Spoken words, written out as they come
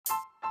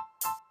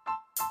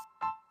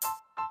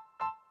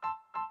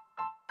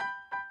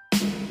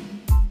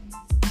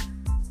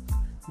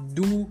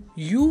Do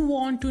you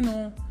want to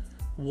know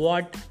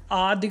what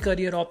are the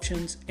career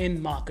options in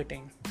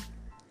marketing?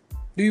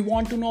 Do you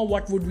want to know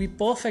what would be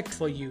perfect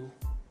for you?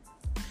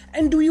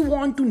 And do you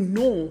want to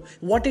know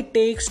what it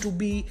takes to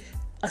be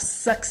a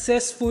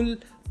successful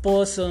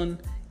person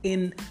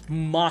in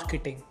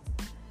marketing?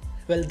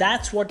 Well,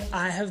 that's what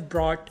I have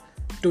brought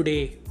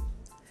today.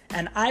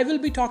 And I will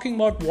be talking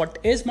about what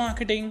is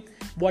marketing,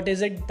 what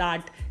is it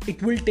that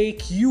it will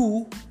take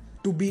you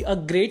to be a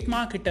great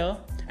marketer,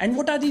 and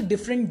what are the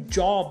different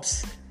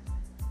jobs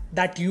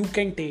that you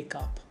can take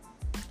up.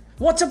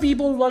 What's up,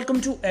 people? Welcome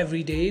to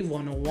Everyday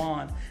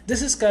 101.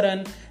 This is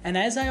Karan, and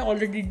as I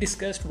already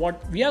discussed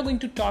what we are going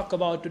to talk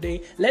about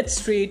today, let's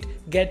straight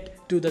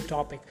get to the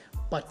topic.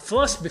 But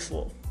first,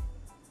 before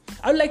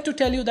I would like to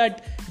tell you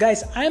that,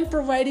 guys, I am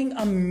providing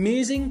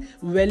amazing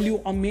value,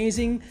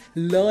 amazing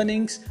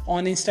learnings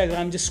on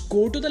Instagram. Just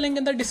go to the link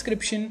in the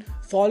description,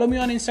 follow me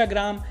on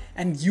Instagram,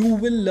 and you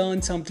will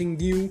learn something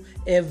new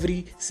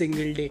every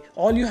single day.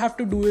 All you have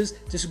to do is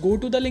just go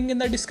to the link in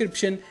the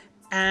description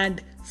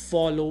and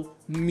follow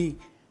me.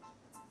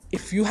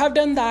 If you have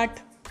done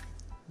that,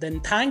 then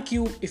thank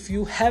you. If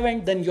you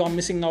haven't, then you're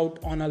missing out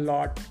on a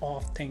lot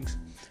of things.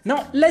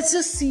 Now, let's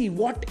just see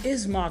what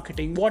is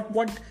marketing.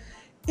 What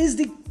is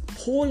the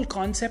whole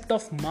concept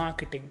of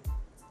marketing?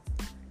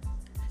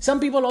 Some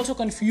people also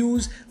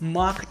confuse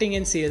marketing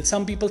and sales.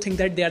 Some people think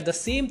that they are the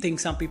same thing.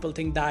 Some people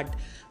think that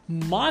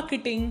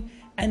marketing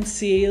and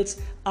sales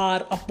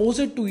are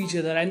opposite to each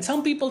other. And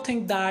some people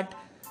think that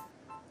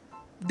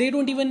they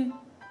don't even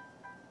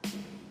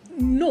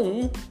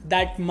know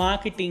that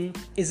marketing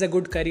is a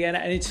good career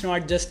and it's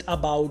not just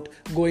about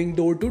going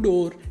door to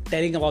door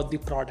telling about the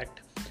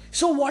product.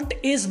 So what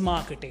is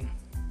marketing?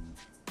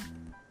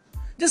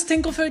 Just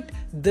think of it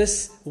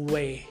this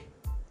way.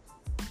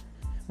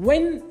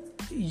 When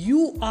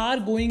you are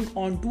going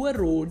onto a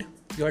road,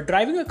 you are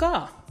driving a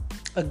car,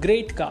 a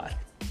great car,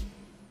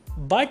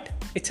 but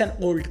it's an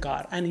old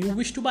car and you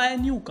wish to buy a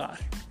new car.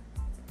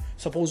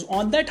 Suppose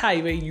on that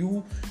highway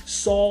you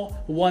saw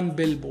one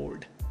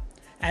billboard,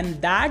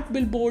 and that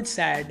billboard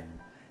said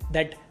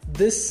that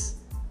this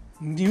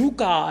new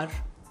car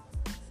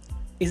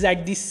is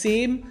at the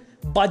same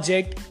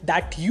budget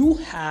that you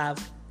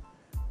have,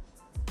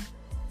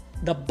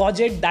 the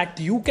budget that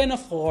you can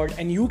afford,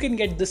 and you can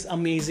get this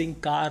amazing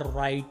car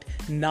right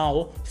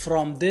now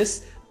from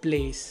this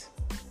place.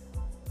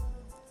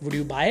 Would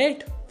you buy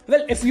it?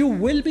 Well, if you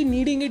will be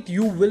needing it,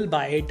 you will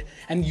buy it,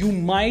 and you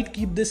might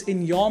keep this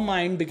in your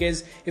mind,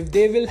 because if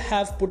they will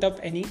have put up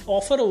any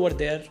offer over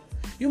there,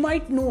 you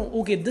might know,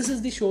 okay, this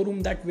is the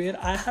showroom that where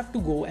I have to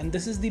go, and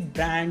this is the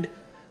brand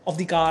of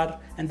the car,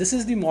 and this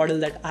is the model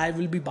that I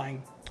will be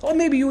buying. Or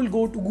maybe you will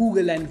go to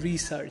Google and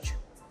research.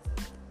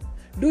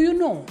 Do you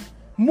know,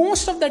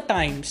 most of the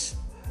times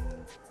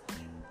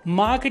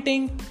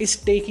marketing is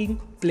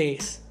taking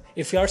place.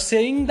 If you are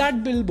saying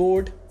that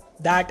billboard,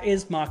 that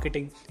is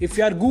marketing. If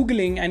you are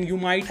Googling and you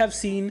might have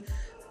seen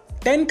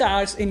 10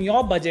 cars in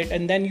your budget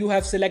and then you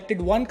have selected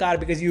one car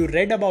because you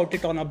read about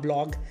it on a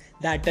blog,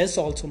 that is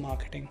also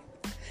marketing.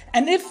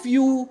 And if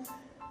you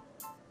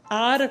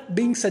are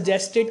being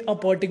suggested a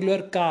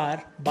particular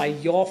car by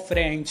your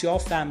friends, your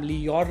family,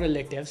 your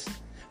relatives,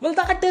 well,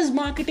 that is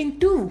marketing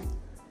too.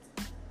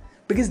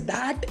 Because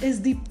that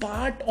is the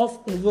part of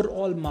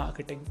overall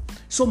marketing.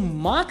 So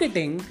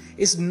marketing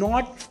is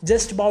not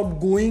just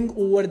about going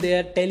over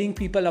there, telling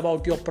people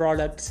about your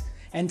products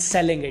and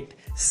selling it.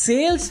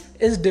 Sales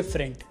is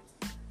different.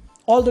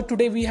 Although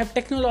today we have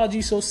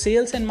technology, so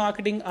sales and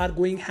marketing are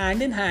going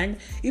hand in hand.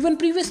 Even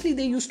previously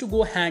they used to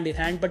go hand in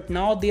hand, but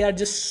now they are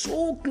just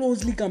so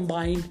closely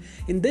combined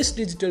in this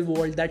digital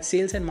world that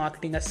sales and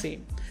marketing are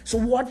same. So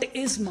what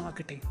is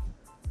marketing?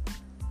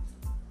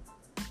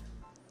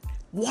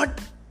 What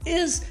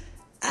is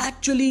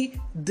actually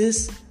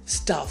this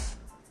stuff?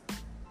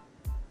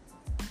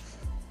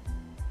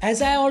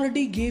 As I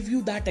already gave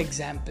you that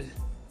example,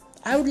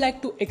 I would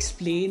like to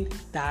explain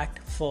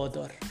that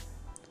further.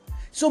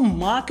 So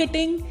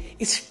marketing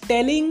is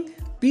telling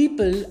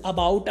people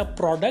about a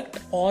product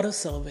or a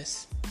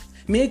service,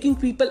 making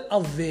people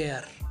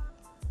aware,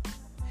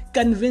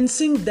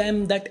 convincing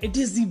them that it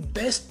is the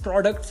best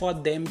product for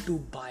them to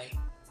buy,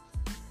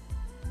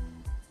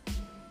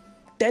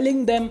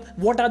 telling them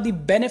what are the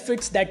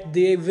benefits that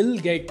they will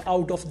get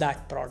out of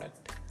that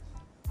product.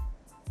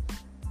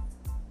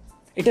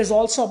 It is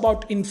also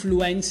about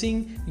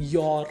influencing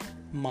your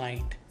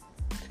mind.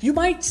 You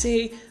might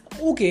say,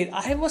 okay,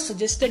 I was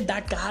suggested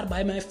that car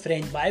by my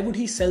friend. Why would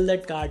he sell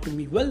that car to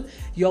me? Well,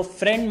 your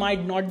friend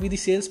might not be the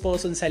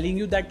salesperson selling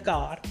you that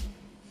car,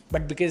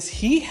 but because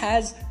he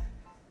has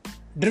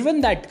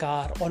driven that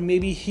car, or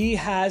maybe he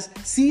has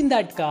seen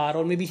that car,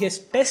 or maybe he has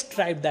test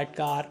drive that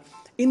car,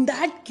 in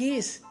that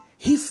case,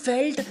 he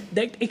felt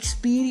that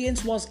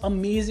experience was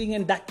amazing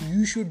and that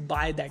you should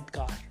buy that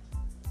car.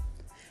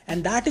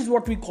 And that is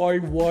what we call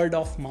word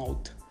of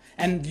mouth.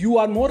 And you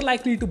are more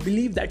likely to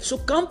believe that. So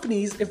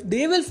companies, if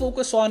they will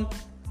focus on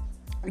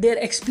their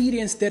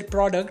experience, their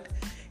product,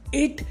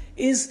 it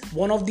is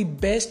one of the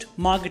best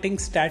marketing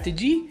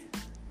strategy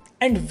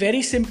and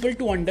very simple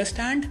to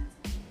understand,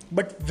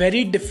 but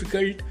very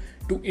difficult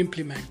to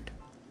implement.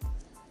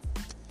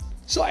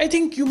 So I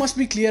think you must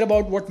be clear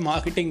about what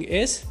marketing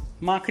is.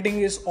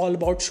 Marketing is all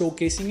about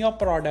showcasing your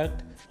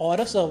product or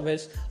a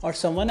service or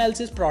someone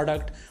else's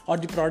product or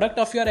the product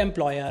of your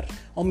employer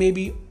or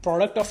maybe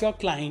product of your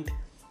client,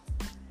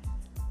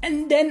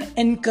 and then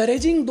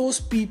encouraging those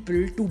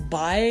people to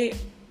buy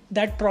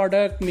that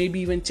product, maybe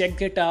even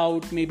check it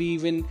out, maybe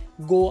even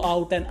go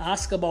out and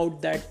ask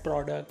about that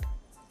product.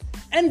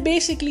 And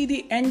basically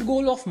the end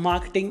goal of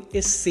marketing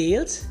is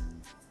sales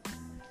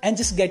and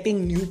just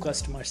getting new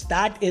customers.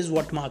 That is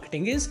what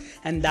marketing is,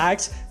 and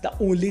that's the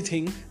only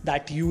thing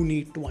that you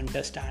need to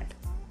understand.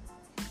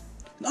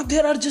 Now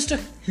there are just a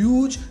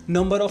huge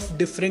number of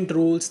different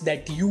roles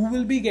that you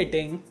will be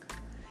getting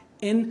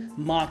in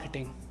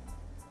marketing.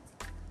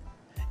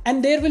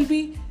 And there will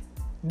be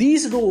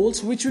these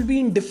roles which will be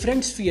in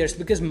different spheres,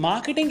 because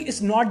marketing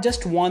is not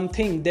just one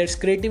thing. There's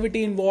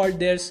creativity involved,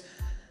 there's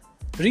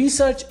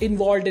research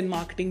involved in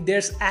marketing,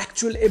 there's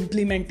actual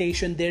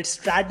implementation, there's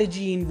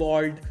strategy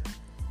involved,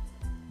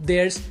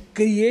 there's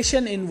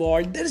creation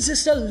involved. There's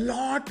just a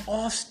lot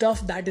of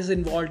stuff that is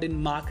involved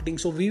in marketing.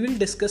 So we will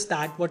discuss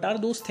that. What are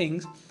those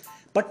things?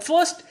 But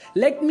first,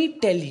 let me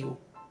tell you,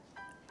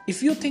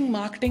 if you think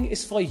marketing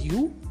is for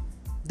you,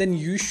 then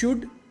you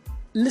should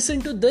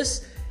listen to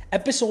this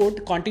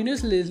episode,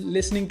 continuously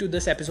listening to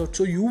this episode,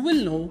 so you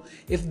will know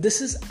if this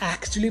is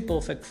actually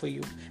perfect for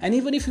you. And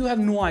even if you have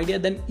no idea,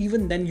 then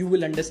even then you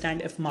will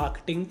understand if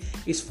marketing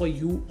is for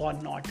you or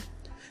not.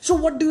 So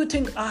what do you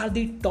think are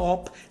the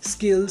top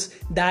skills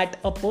that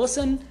a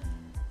person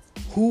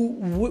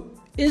who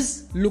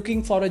is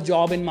looking for a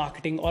job in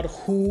marketing, or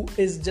who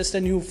is just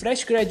a new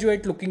fresh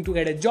graduate looking to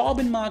get a job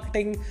in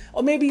marketing,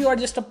 or maybe you are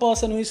just a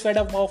person who is fed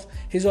up of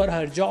his or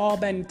her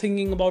job and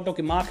thinking about,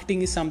 okay,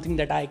 marketing is something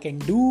that I can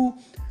do.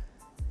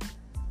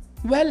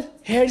 Well,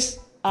 here's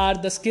are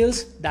the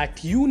skills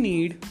that you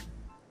need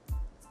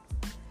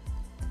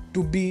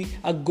to be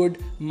a good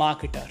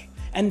marketer.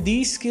 And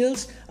these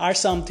skills are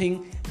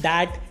something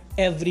that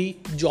every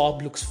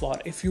job looks for.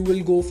 If you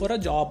will go for a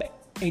job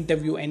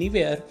interview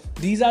anywhere,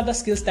 these are the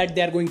skills that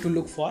they are going to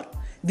look for.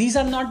 These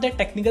are not the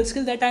technical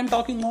skills that I'm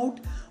talking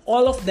about.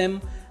 All of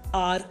them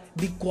are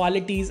the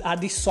qualities, are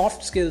the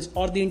soft skills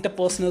or the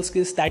interpersonal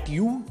skills that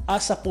you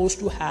are supposed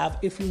to have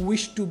if you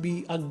wish to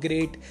be a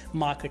great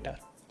marketer.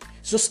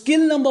 So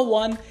skill number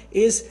 1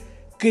 is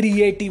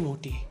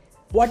creativity.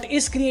 What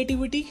is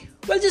creativity?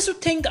 Well, just to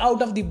think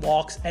out of the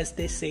box, as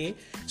they say.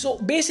 So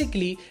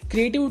basically,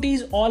 creativity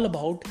is all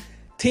about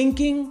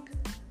thinking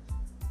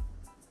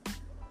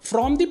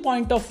from the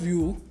point of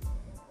view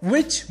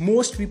which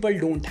most people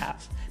don't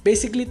have.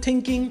 Basically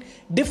thinking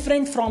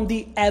different from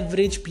the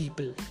average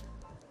people.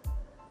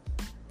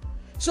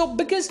 So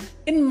because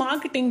in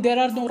marketing there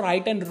are no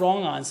right and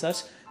wrong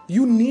answers,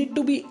 you need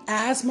to be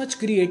as much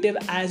creative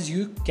as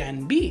you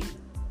can be.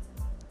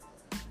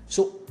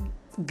 So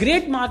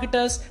great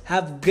marketers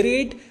have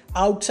great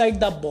outside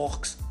the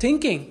box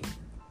thinking.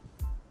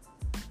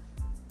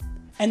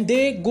 And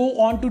they go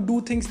on to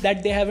do things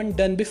that they haven't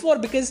done before,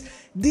 because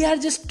they are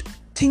just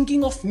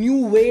thinking of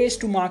new ways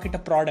to market a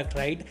product,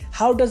 right?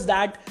 How does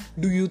that,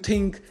 do you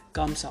think,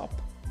 comes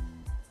up?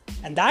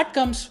 And that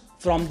comes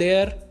from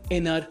their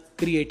inner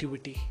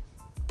creativity.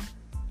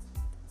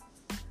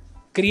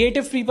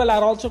 Creative people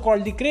are also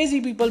called the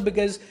crazy people,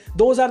 because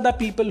those are the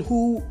people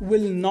who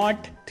will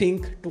not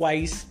think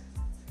twice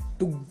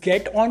to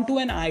get onto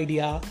an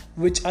idea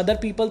which other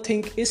people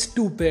think is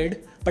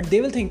stupid, but they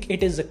will think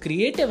it is a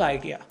creative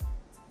idea.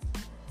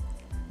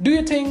 Do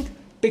you think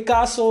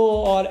Picasso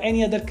or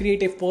any other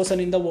creative person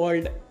in the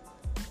world,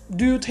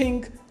 do you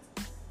think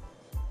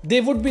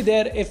they would be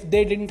there if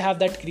they didn't have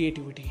that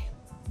creativity?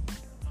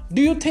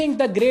 Do you think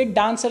the great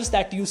dancers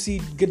that you see,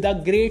 the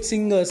great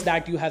singers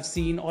that you have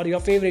seen, or your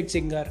favorite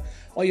singer,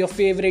 or your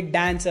favorite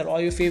dancer,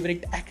 or your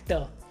favorite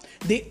actor,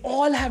 they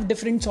all have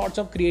different sorts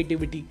of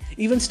creativity,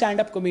 even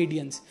stand-up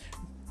comedians?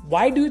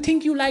 Why do you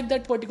think you like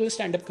that particular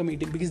stand-up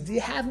comedian? Because they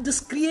have this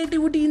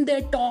creativity in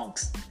their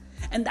talks,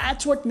 and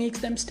that's what makes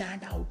them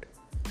stand out.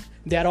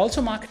 They are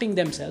also marketing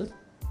themselves.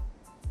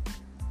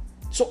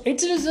 So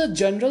it is a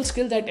general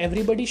skill that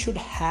everybody should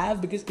have,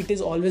 because it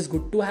is always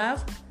good to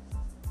have.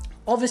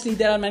 Obviously,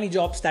 there are many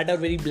jobs that are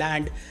very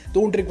bland,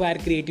 don't require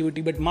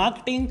creativity, but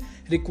marketing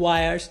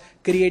requires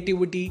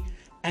creativity,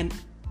 and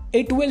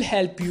it will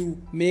help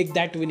you make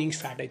that winning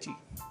strategy.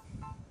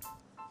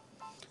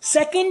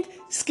 Second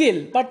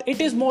skill, but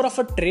it is more of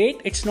a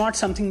trait. It's not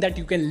something that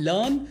you can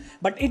learn,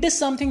 but it is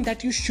something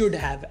that you should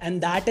have,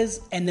 and that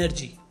is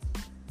energy.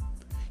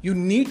 You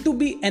need to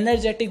be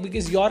energetic,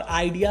 because your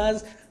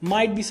ideas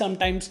might be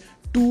sometimes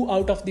too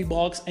out of the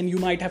box, and you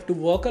might have to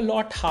work a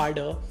lot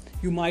harder.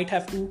 You might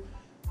have to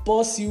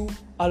pursue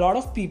a lot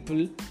of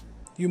people.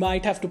 You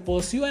might have to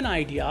pursue an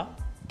idea,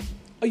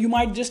 or you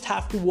might just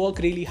have to work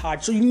really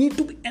hard. So you need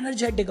to be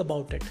energetic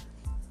about it.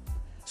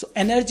 So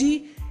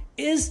energy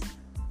is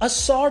a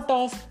sort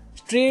of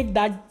trait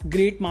that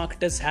great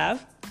marketers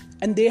have,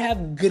 and they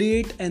have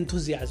great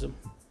enthusiasm.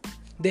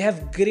 They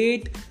have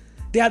great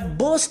They are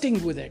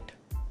bursting with it.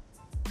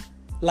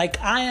 Like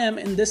I am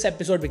in this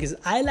episode because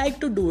I like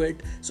to do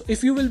it. So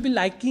if you will be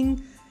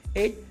liking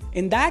it,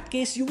 in that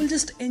case, you will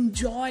just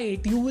enjoy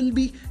it. You will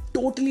be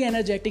totally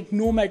energetic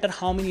no matter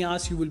how many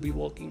hours you will be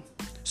working.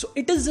 So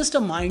it is just a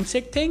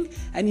mindset thing,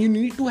 and you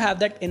need to have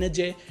that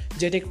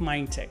energetic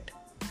mindset.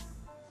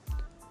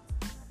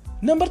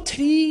 Number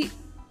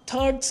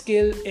third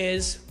skill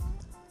is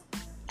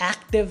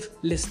active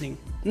listening.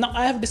 Now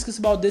I have discussed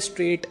about this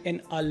trait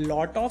in a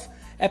lot of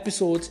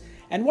episodes,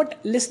 and what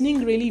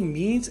listening really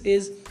means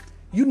is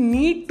you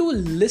need to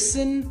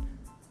listen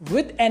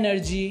with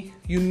energy,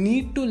 you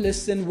need to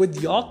listen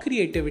with your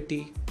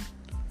creativity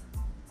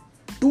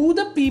to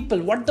the people,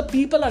 what the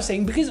people are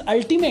saying, because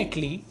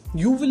ultimately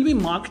you will be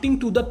marketing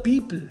to the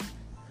people.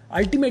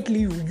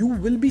 Ultimately you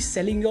will be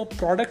selling your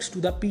products to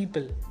the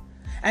people,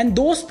 and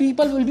those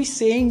people will be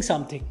saying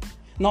something.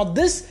 Now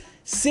this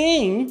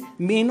saying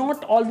may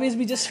not always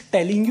be just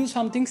telling you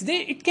some things.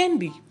 It can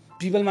be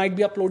people might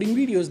be uploading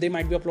videos, they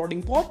might be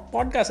uploading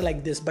podcasts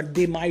like this, but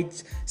they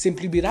might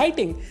simply be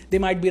writing. They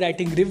might be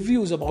writing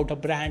reviews about a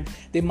brand.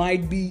 They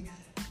might be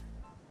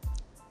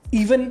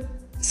even,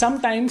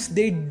 sometimes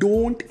they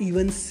don't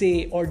even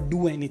say or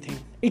do anything.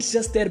 It's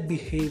just their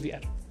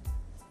behavior.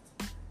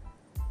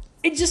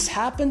 It just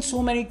happens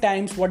so many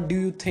times. What do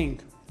you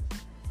think?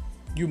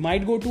 You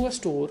might go to a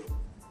store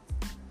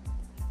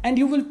and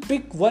you will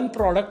pick one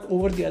product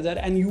over the other,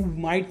 and you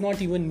might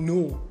not even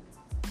know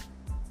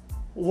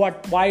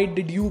why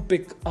did you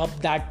pick up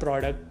that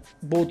product.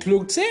 Both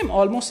looked same,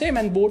 almost same,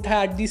 and both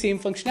had the same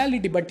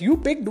functionality, but you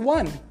picked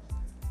one.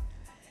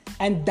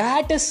 And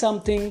that is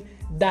something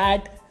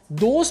that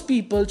those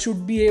people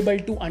should be able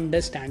to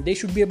understand. They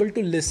should be able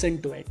to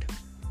listen to it.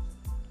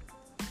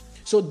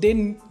 So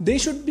then they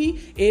should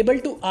be able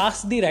to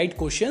ask the right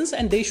questions,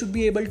 and they should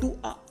be able to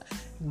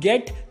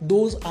get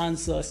those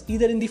answers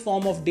either in the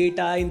form of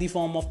data, in the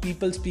form of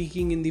people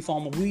speaking, in the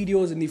form of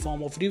videos, in the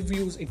form of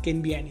reviews. It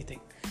can be anything.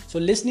 So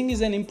listening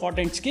is an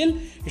important skill.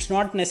 It's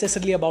not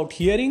necessarily about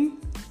hearing.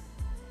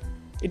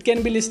 It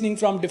can be listening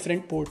from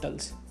different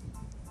portals.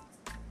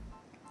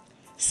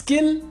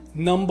 Skill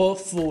number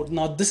 4.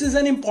 Now this is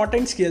an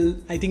important skill.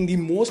 I think the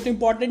most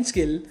important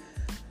skill,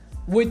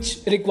 which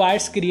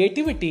requires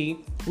creativity,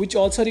 which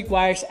also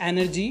requires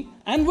energy,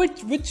 and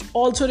which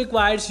also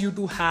requires you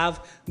to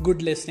have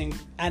good listening.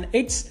 And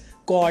it's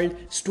called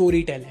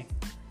storytelling.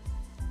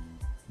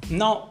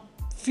 Now,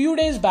 few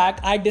days back,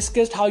 I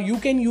discussed how you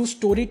can use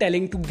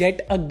storytelling to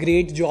get a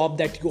great job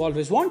that you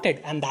always wanted.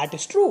 And that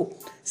is true.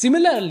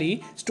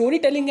 Similarly,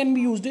 storytelling can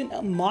be used in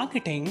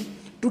marketing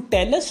to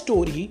tell a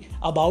story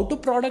about a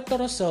product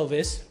or a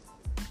service,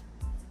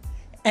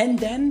 and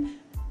then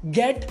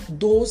get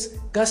those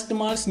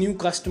customers, new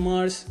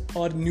customers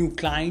or new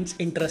clients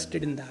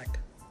interested in that.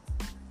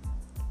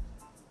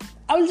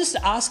 I will just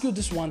ask you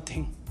this one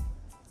thing.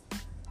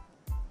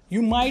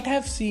 You might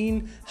have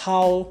seen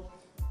how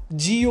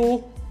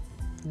Jio,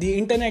 the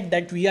internet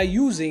that we are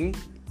using,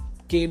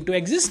 came to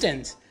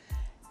existence,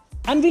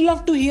 and we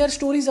love to hear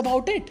stories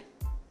about it.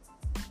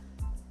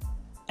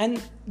 And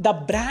the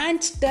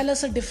brands tell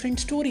us a different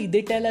story.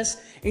 They tell us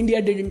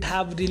India didn't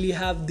really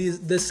have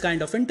this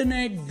kind of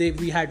internet.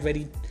 We had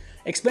very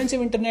expensive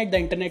internet. The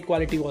internet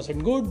quality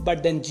wasn't good.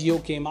 But then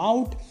Jio came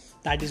out.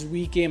 That is,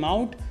 we came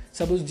out.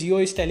 Suppose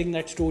Jio is telling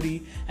that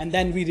story. And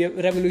then we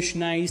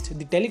revolutionized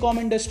the telecom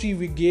industry.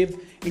 We gave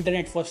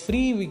internet for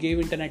free. We gave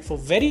internet for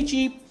very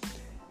cheap.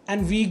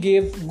 And we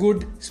gave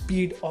good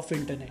speed of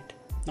internet.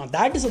 Now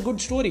that is a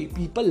good story.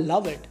 People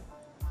love it.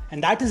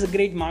 And that is a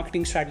great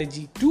marketing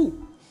strategy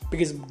too.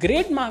 Because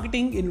great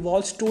marketing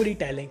involves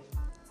storytelling.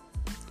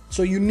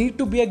 So you need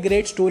to be a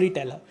great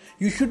storyteller.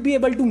 You should be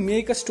able to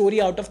make a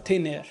story out of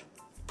thin air.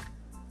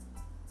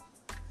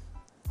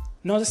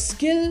 Now the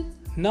skill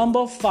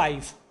number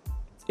 5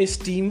 is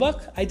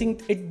teamwork. I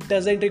think it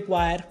doesn't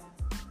require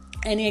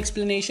any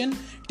explanation.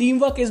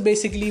 Teamwork is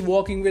basically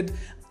working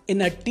in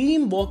a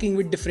team, working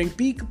with different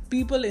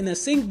people in a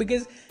sync,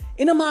 because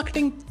in a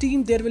marketing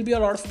team, there will be a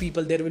lot of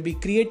people. There will be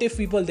creative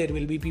people. There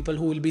will be people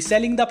who will be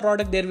selling the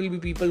product. There will be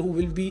people who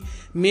will be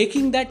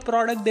making that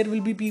product. There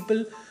will be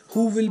people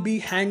who will be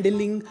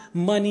handling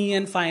money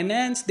and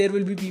finance. There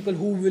will be people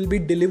who will be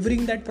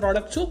delivering that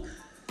product. So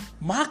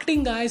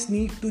marketing guys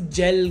need to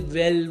gel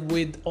well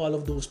with all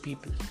of those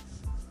people.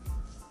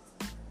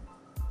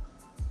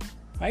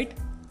 Right?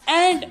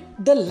 And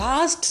the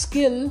last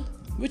skill,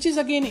 which is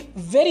again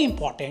very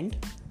important.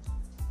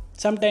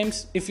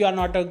 Sometimes if you are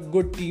not a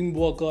good team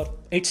worker,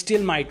 it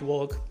still might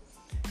work.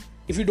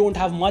 If you don't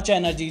have much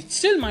energy, it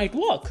still might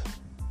work.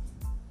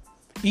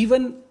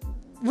 Even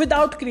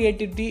without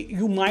creativity,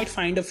 you might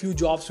find a few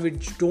jobs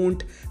which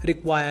don't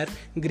require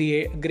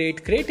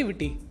great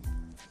creativity.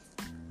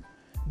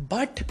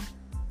 But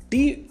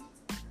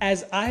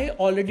as I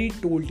already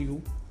told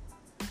you,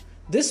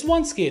 this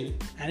one skill,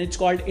 and it's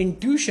called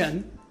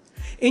intuition.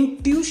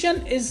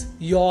 Intuition is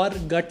your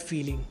gut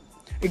feeling.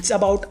 It's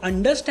about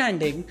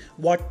understanding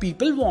what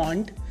people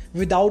want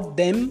without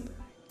them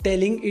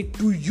telling it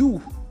to you.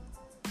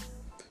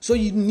 So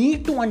you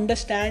need to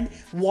understand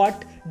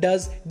what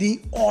does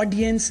the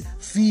audience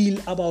feel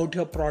about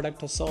your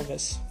product or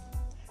service.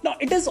 Now,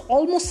 it is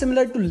almost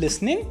similar to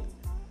listening,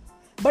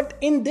 but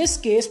in this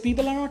case,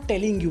 people are not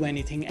telling you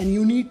anything and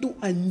you need to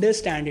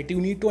understand it. You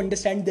need to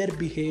understand their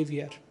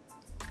behavior.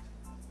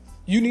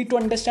 You need to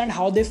understand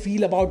how they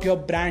feel about your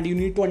brand. You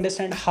need to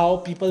understand how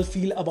people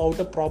feel about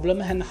a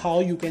problem and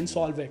how you can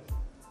solve it.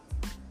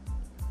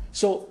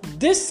 So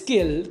this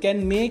skill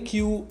can make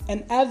you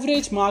an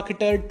average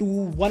marketer to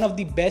one of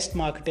the best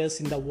marketers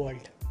in the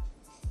world.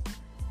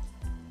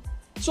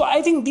 So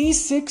I think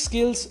these 6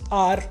 skills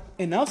are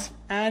enough,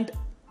 and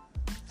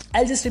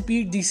I'll just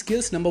repeat these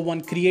skills. Number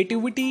 1,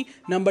 creativity.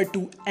 Number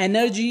 2,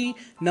 energy.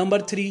 Number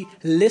 3,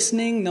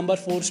 listening. Number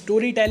 4,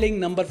 storytelling.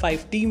 Number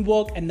 5,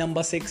 teamwork. And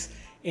number 6,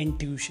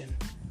 intuition.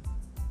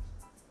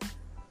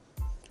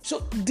 So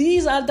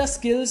these are the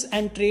skills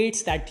and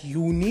traits that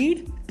you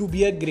need to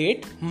be a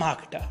great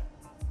marketer.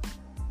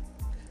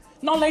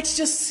 Now let's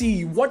just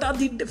see what are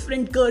the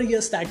different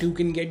careers that you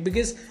can get,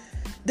 because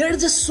there are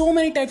just so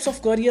many types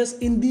of careers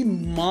in the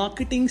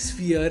marketing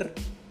sphere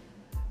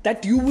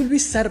that you will be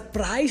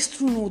surprised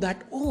to know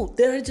that, oh,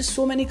 there are just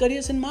so many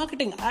careers in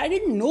marketing. I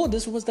didn't know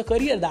this was the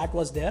career that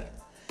was there.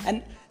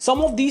 And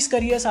some of these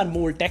careers are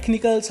more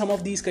technical, some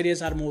of these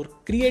careers are more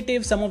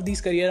creative, some of these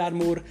careers are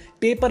more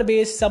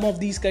paper-based, some of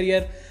these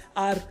careers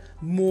are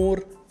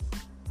more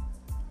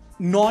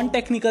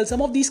non-technical,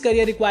 some of these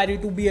careers require you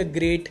to be a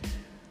great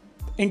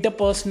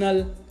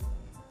interpersonal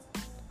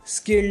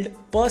skilled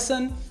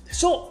person.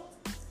 So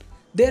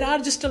there are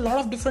just a lot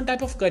of different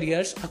type of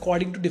careers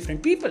according to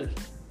different people.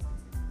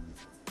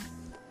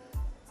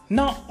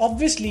 Now,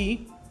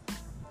 obviously,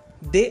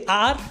 they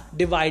are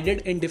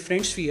divided in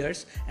different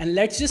spheres, and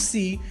let's just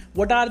see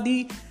what are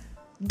the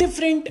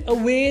different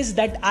ways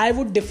that I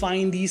would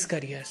define these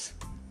careers.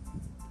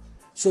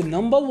 So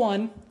number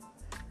 1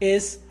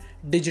 is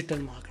digital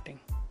marketing.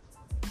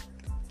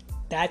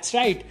 That's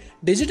right.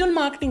 Digital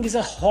marketing is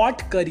a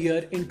hot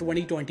career in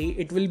 2020.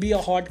 It will be a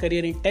hot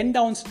career in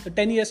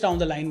 10 years down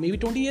the line, maybe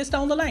 20 years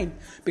down the line,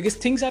 because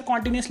things are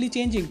continuously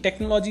changing.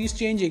 Technology is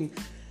changing.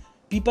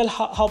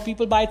 How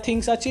people buy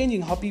things are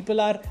changing. How people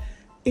are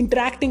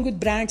interacting with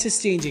brands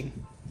is changing.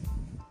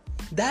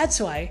 That's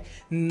why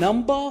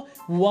number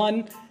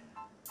 1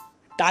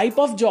 type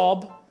of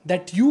job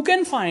that you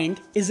can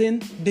find is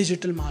in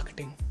digital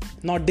marketing.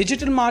 Now,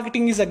 digital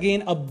marketing is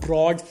again a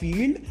broad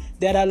field.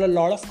 There are a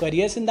lot of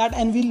careers in that,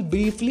 and we'll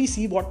briefly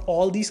see what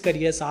all these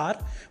careers are,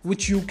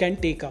 which you can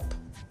take up.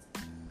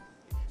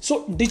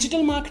 So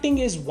digital marketing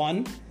is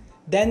one.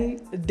 Then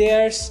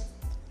there's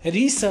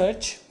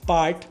research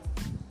part,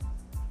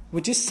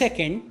 which is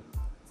second.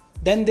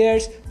 Then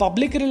there's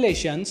public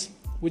relations,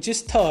 which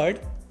is third.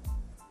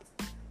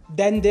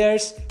 Then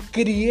there's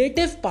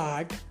creative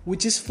part,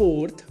 which is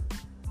fourth.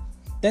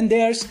 Then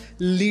there's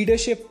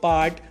leadership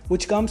part,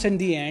 which comes in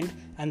the end,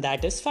 and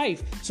that is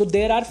 5. So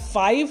there are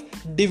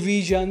 5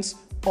 divisions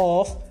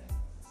of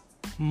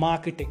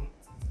marketing.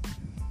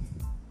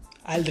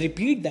 I'll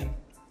repeat them.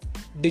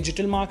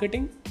 Digital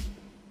marketing,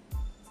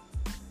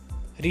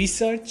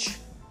 research,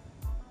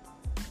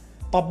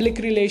 public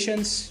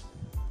relations,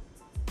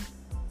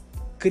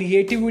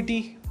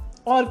 creativity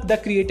or the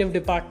creative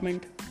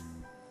department,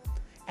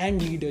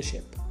 and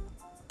leadership.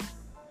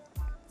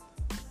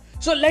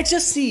 So let's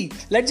just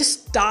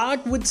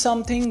start with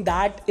something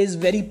that is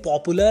very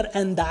popular,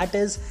 and that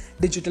is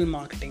digital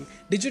marketing.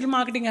 Digital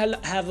marketing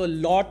have a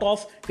lot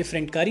of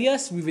different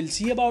careers. We will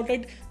see about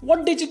it.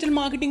 What digital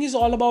marketing is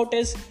all about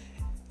is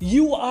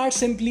you are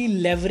simply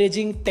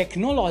leveraging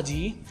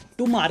technology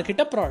to market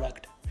a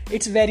product.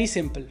 It's very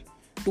simple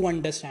to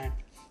understand.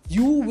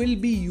 You will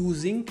be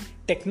using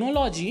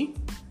technology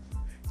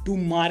to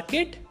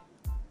market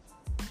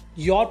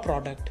your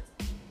product.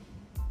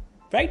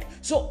 Right?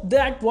 So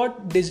that's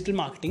what digital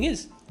marketing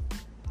is.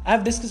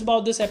 I've discussed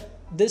about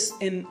this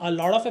in a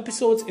lot of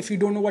episodes. If you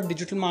don't know what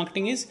digital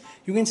marketing is,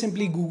 you can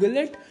simply Google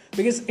it,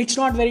 because it's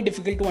not very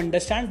difficult to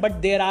understand,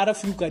 but there are a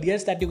few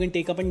careers that you can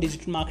take up in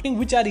digital marketing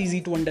which are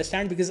easy to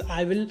understand, because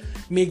I will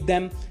make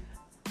them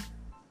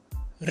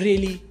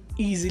really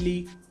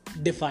easily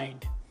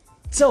defined.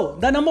 So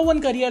the number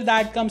 1 career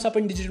that comes up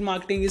in digital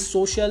marketing is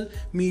social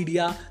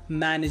media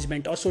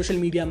management or social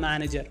media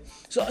manager.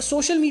 So a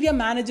social media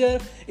manager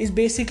is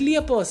basically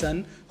a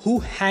person who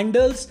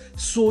handles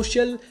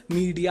social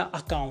media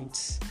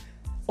accounts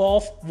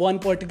of one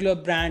particular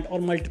brand or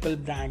multiple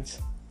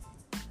brands.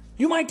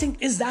 You might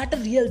think, is that a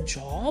real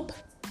job?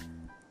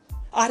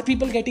 Are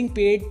people getting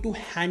paid to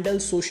handle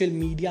social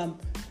media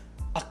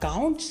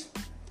accounts?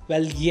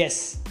 Well,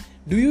 yes.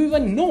 Do you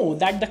even know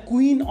that the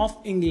Queen of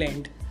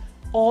England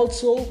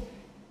also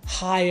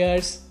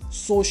hires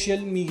social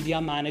media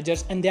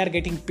managers, and they are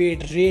getting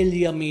paid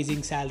really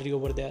amazing salary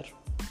over there?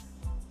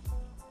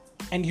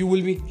 And you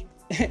will be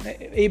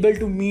able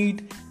to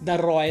meet the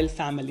royal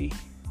family.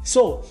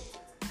 So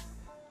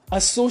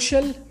a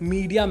social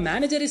media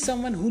manager is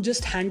someone who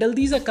just handle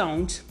these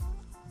accounts.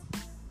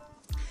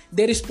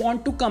 They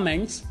respond to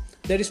comments,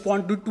 they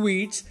respond to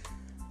tweets,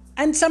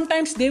 and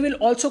sometimes they will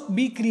also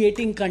be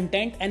creating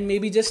content and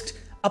maybe just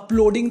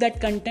uploading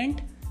that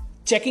content,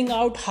 checking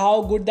out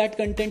how good that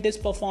content is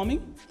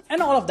performing,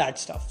 and all of that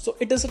stuff. So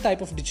it is a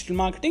type of digital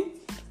marketing.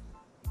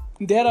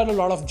 There are a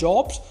lot of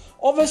jobs.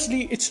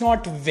 Obviously, it's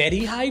not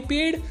very high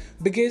paid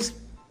because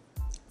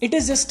it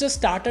is just a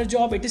starter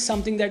job. It is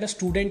something that a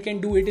student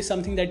can do. It is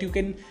something that you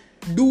can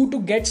do to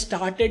get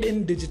started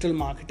in digital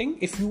marketing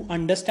if you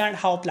understand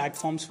how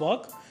platforms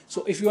work.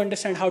 So if you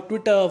understand how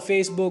Twitter,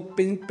 Facebook,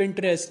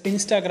 Pinterest,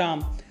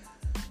 Instagram,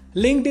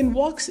 LinkedIn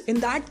works, in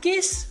that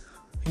case,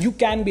 you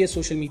can be a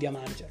social media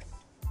manager.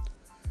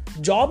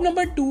 Job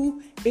number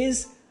 2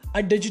 is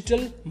a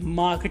digital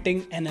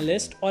marketing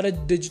analyst or a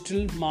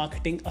digital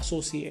marketing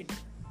associate.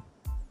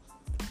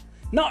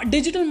 Now,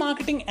 digital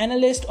marketing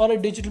analyst or a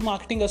digital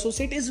marketing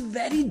associate is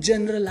very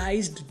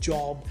generalized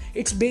job.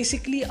 It's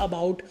basically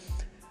about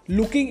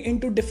looking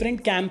into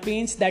different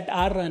campaigns that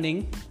are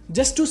running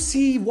just to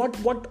see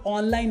what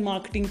online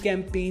marketing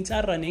campaigns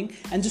are running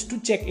and just to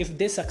check if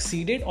they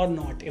succeeded or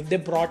not, if they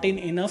brought in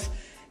enough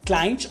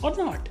clients or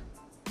not.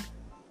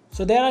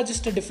 So there are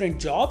just different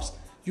jobs.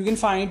 You can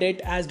find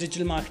it as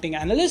digital marketing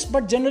analyst,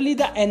 but generally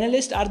the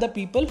analysts are the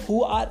people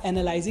who are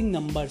analyzing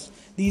numbers.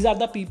 These are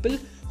the people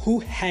who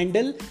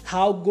handle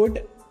how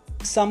good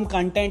some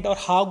content or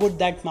how good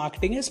that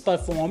marketing is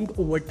performed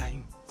over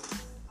time.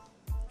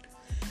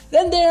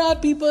 Then there are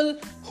people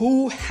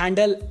who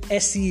handle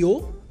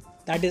SEO,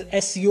 that is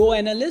SEO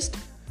analyst.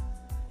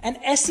 An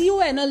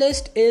SEO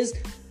analyst is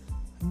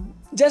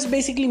just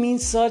basically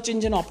means search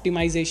engine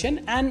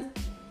optimization. And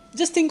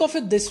just think of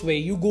it this way.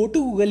 You go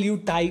to Google, you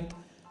type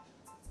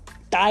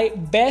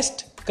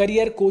best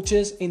career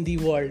coaches in the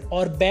world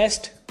or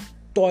best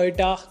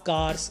Toyota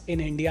cars in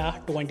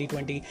India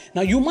 2020.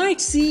 Now you might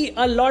see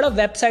a lot of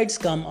websites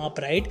come up,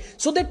 right?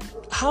 So that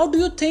how do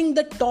you think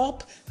the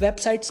top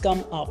websites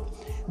come up?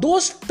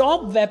 Those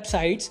top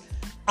websites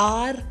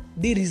are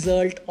the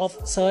result of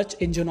search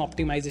engine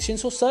optimization.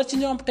 So search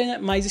engine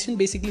optimization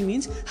basically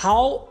means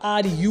how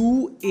are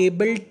you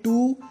able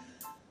to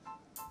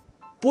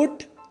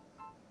put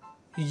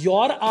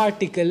your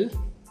article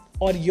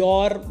or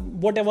your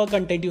whatever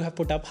content you have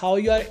put up, how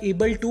you are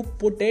able to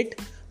put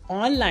it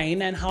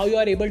online and how you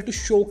are able to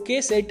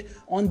showcase it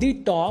on the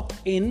top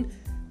in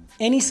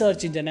any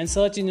search engine. And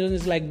search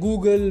engines like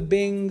Google,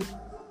 Bing,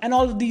 and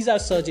all of these are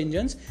search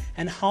engines,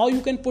 and how you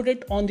can put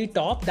it on the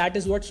top, that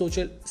is what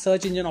social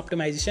search engine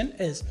optimization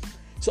is.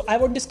 So I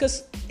would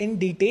discuss in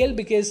detail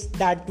because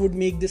that would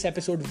make this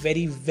episode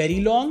very,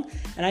 very long,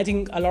 and I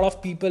think a lot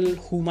of people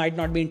who might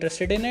not be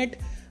interested in it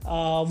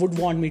would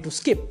want me to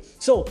skip.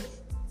 So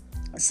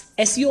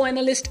SEO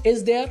analyst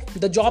is there.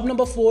 The job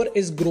number 4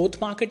 is growth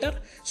marketer.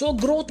 So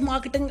growth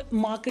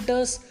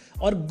marketers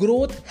or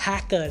growth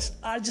hackers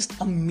are just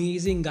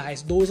amazing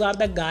guys. Those are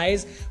the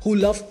guys who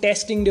love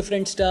testing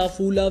different stuff,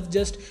 who love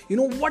just,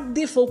 what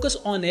they focus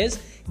on is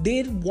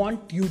they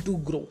want you to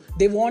grow.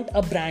 They want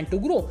a brand to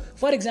grow.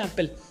 For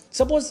example,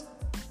 suppose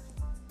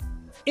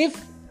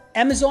if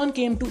Amazon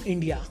came to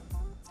India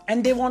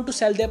and they want to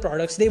sell their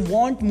products, they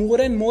want more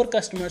and more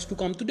customers to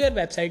come to their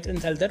websites and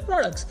sell their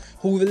products.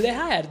 Who will they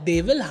hire?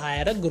 They will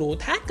hire a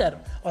growth hacker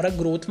or a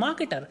growth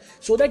marketer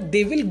so that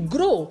they will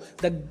grow.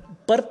 The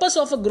purpose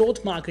of a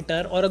growth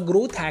marketer or a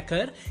growth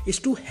hacker is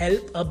to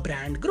help a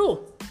brand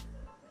grow.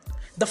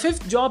 The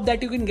 5th job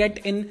that you can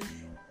get in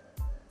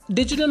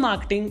digital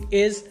marketing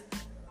is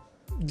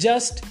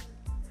just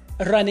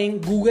running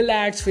Google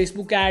ads,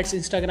 Facebook ads,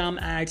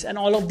 Instagram ads, and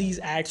all of these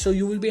ads. So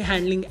you will be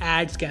handling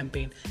ads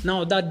campaign.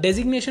 Now the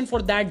designation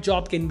for that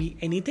job can be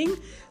anything,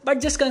 but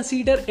just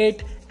consider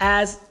it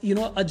as,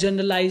 a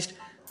generalized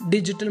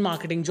digital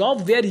marketing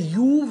job where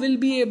you will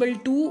be able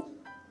to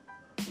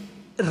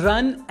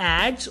run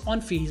ads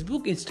on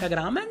Facebook,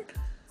 Instagram, and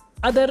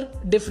other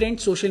different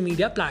social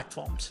media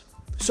platforms.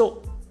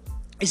 So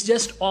it's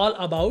just all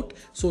about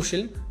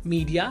social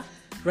media,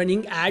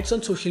 running ads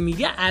on social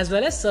media as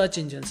well as search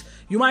engines.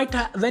 You might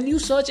when you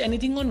search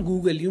anything on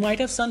Google, you might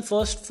have seen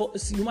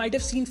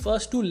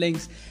first 2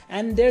 links,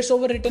 and there's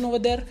written over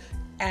there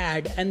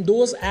ad, and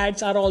those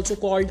ads are also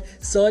called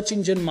search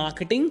engine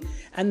marketing,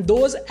 and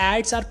those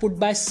ads are put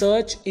by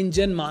search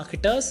engine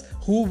marketers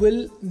who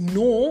will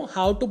know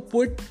how to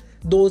put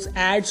those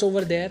ads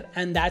over there,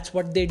 and that's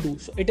what they do.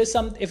 So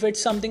if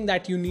it's something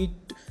that you need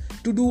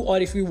to do, or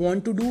if you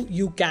want to do,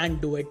 you can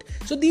do it.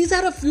 So these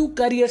are a few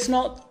careers.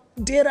 Now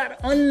there are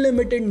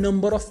unlimited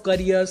number of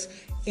careers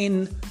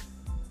in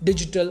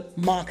digital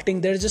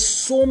marketing. There are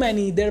so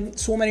many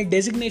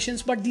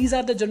designations, but these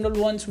are the general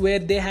ones where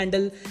they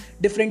handle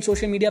different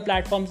social media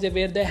platforms,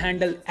 where they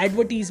handle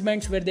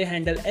advertisements, where they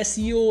handle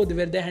SEO,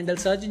 where they handle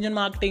search engine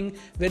marketing,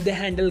 where they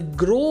handle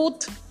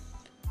growth,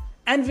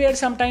 and where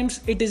sometimes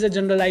it is a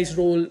generalized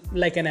role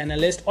like an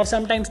analyst, or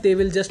sometimes they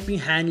will just be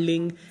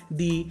handling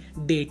the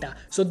data.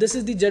 So this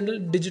is the general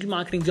digital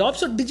marketing job.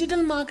 So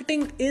digital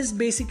marketing is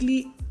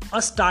basically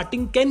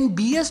can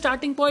be a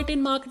starting point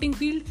in marketing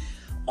field,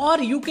 or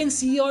you can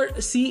see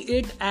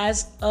it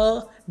as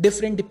a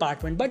different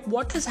department. But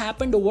what has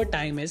happened over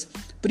time is,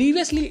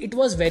 previously it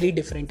was very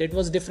different. It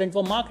was different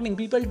for marketing.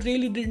 People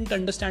really didn't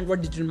understand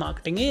what digital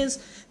marketing is.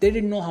 They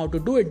didn't know how to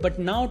do it. But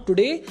now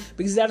today,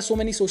 because there are so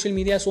many social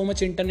media, so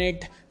much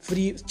internet,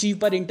 free,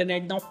 cheaper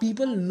internet, now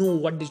people know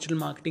what digital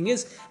marketing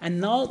is. And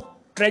now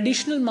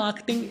traditional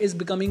marketing is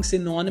becoming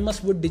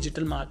synonymous with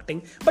digital marketing,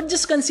 but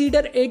just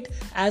consider it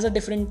as a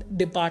different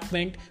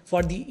department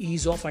for the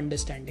ease of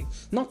understanding.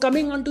 Now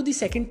coming on to the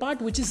second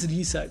part, which is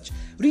research.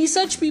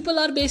 Research people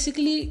are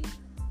basically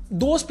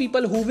those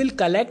people who will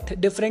collect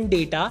different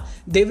data.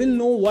 They will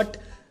know what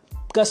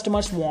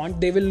customers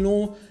want. They will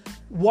know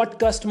what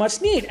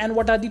customers need and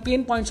what are the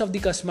pain points of the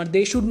customer.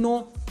 They should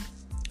know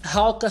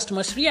how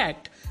customers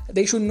react.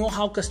 They should know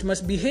how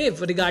customers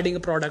behave regarding a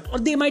product, or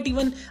they might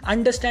even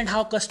understand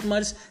how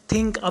customers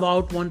think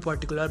about one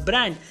particular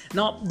brand.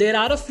 Now, there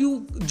are a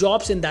few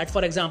jobs in that.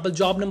 For example,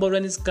 job number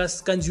one is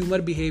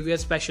consumer behavior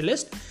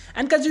specialist.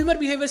 And consumer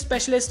behavior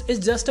specialist is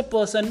just a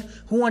person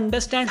who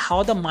understands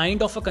how the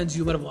mind of a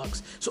consumer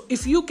works. So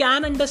if you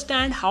can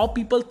understand how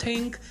people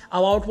think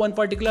about one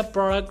particular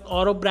product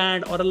or a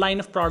brand or a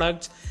line of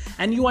products,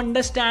 and you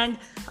understand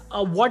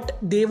what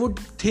they would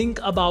think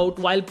about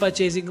while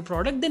purchasing a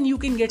product, then you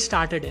can get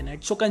started in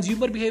it. So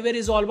consumer behavior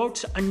is all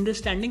about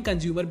understanding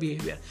consumer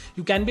behavior.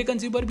 You can be a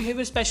consumer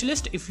behavior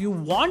specialist if you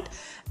want,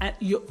 and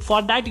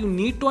for that you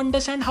need to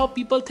understand how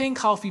people think,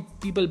 how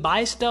people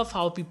buy stuff,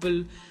 how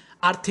people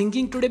are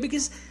thinking today,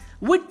 because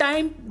with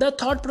time the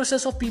thought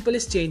process of people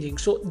is changing.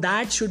 So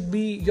that should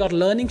be, your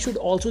learning should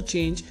also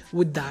change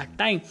with that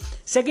time.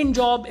 Second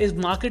job is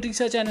market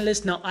research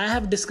analyst. Now I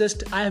have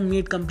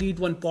made complete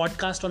one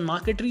podcast on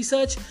market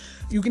research.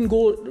 You can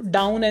go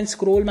down and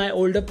scroll my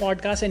older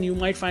podcast and you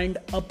might find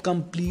a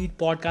complete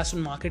podcast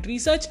on market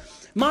research.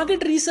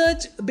 Market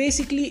research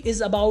basically is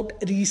about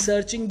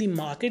researching the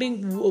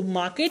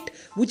market,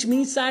 which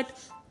means that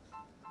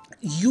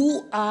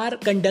you are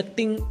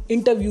conducting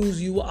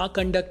interviews, you are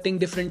conducting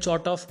different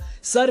sort of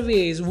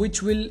surveys,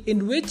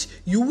 in which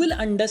you will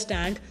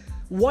understand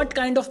what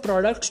kind of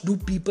products do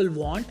people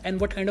want and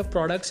what kind of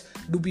products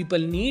do people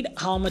need,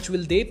 how much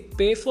will they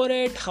pay for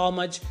it, how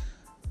much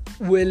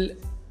will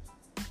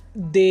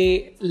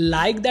they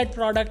like that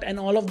product, and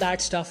all of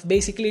that stuff.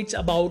 Basically, it's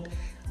about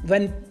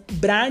when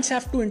brands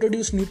have to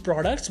introduce new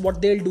products,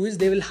 what they'll do is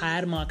they will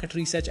hire market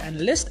research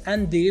analysts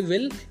and they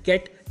will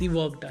get the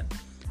work done.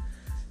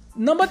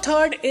 Number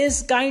third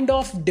is kind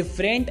of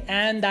different,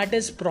 and that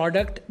is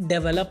product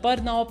developer.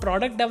 Now,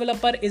 product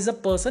developer is a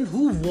person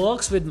who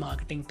works with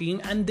marketing team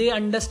and they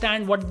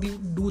understand what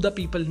do the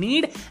people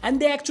need, and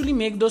they actually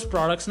make those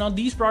products. Now,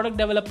 these product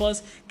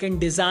developers can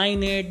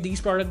design it.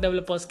 These product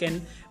developers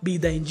can be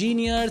the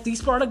engineers.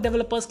 These product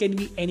developers can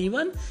be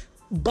anyone,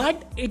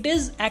 but it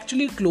is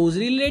actually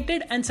closely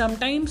related. And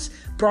sometimes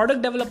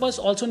product developers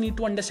also need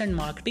to understand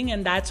marketing,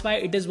 and that's why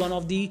it is one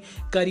of the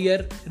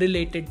career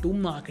related to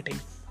marketing.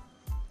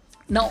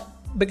 Now,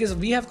 because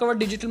we have covered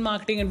digital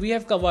marketing and we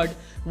have covered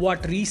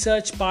what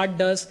research part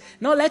does,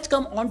 now let's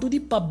come on to the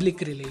public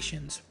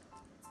relations.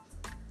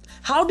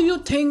 How do you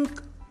think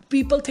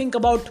people think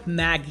about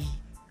Maggi?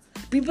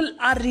 People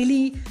are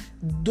they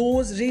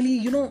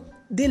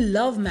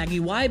love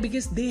Maggi. Why?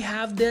 Because they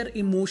have their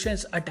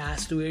emotions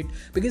attached to it,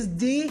 because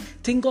they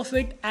think of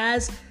it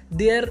as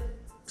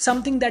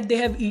something that they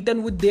have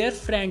eaten with their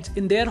friends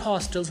in their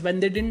hostels. When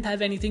they didn't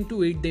have anything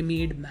to eat, they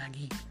made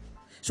Maggi.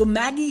 So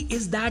Maggi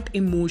is that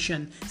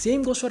emotion.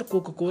 Same goes for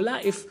Coca-Cola.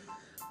 If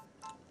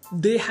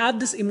they have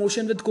this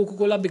emotion with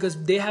Coca-Cola because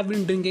they have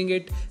been drinking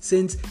it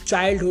since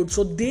childhood,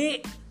 so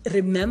they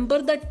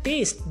remember that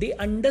taste, they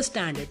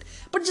understand it.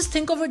 But just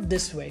think of it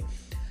this way.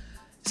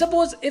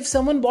 Suppose if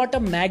someone bought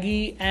a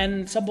Maggi,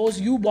 and suppose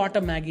you bought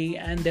a Maggi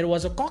and there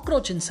was a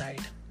cockroach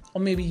inside,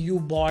 or maybe you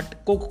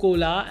bought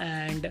Coca-Cola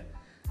and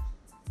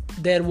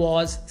there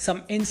was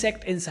some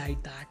insect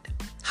inside that.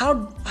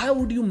 How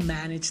would you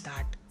manage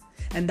that?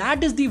 And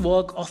that is the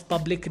work of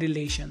public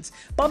relations.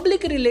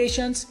 Public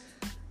relations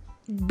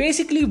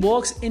basically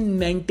works in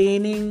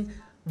maintaining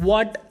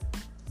the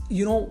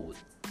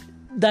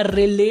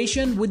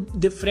relation with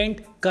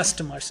different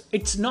customers.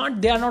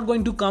 They are not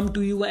going to come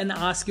to you and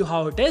ask you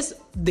how it is.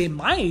 They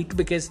might,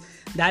 because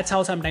that's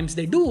how sometimes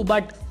they do,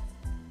 but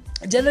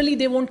generally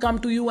they won't come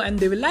to you and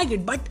they will like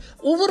it. But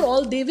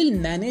overall, they will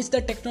manage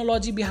the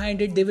technology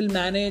behind it. They will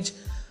manage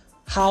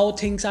how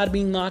things are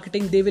being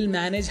marketed. They will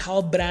manage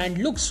how brand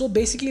looks. So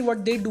basically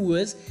what they do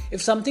is,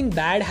 if something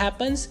bad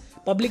happens,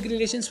 public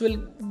relations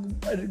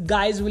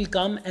guys will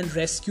come and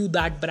rescue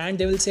that brand.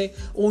 They will say,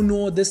 oh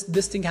no, this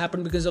thing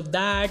happened because of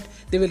that.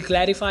 They will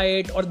clarify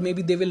it, or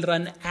maybe they will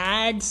run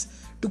ads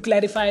to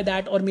clarify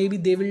that, or maybe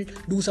they will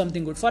do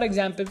something good. For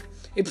example,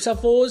 if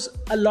suppose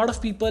a lot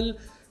of people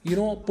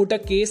put a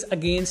case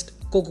against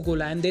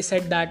Coca-Cola and they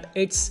said that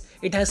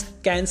it has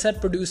cancer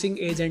producing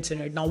agents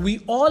in it. Now we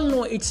all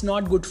know it's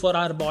not good for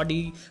our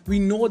body. We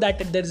know that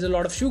there is a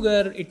lot of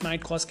sugar. It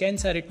might cause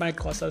cancer. It might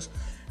cause us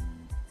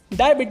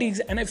diabetes.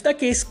 And if the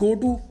case go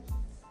to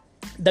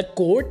the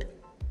court,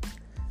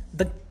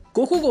 the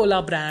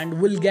Coca-Cola brand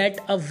will get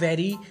a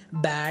very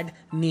bad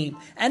name.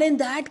 And in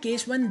that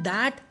case, when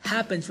that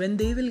happens, when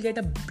they will get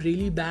a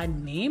really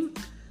bad name,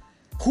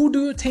 who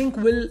do you think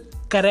will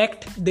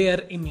correct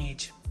their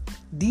image?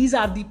 These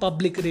are the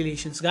public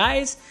relations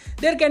guys.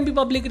 There can be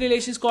public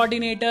relations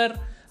coordinator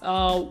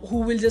who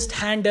will just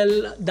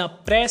handle the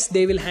press.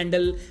 They will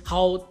handle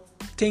how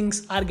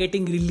things are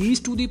getting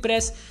released to the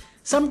press.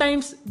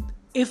 Sometimes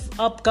if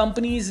a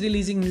company is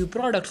releasing new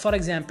product, for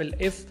example,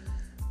 if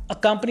a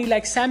company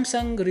like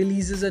Samsung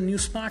releases a new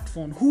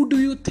smartphone, who do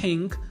you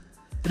think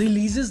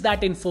releases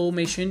that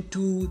information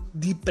to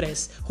the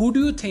press? Who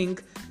do you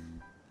think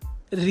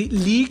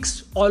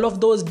leaks all of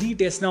those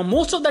details? Now,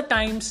 most of the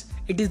times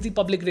it is the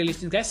public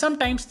relations guy.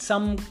 Sometimes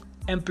some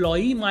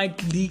employee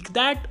might leak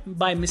that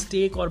by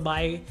mistake or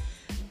by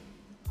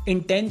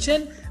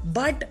intention,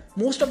 but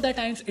most of the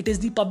times it is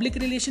the public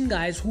relation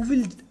guys who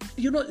will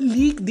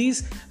leak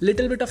these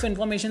little bit of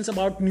informations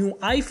about new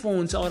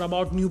iPhones or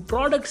about new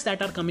products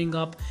that are coming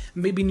up,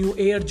 maybe new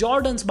Air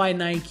Jordans by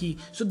Nike.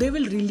 So they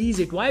will release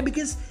it. Why?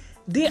 Because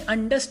they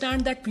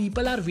understand that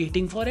people are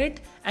waiting for it,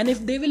 and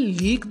if they will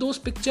leak those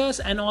pictures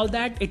and all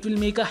that, it will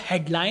make a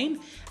headline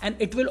and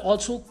it will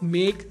also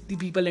make the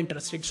people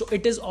interested. So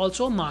it is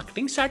also a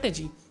marketing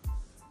strategy,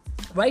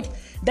 right?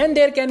 Then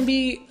there can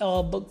be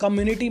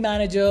community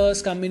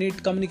managers,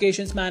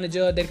 communications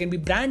manager. There can be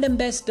brand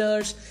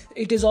ambassadors.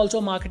 It is also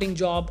a marketing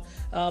job.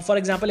 For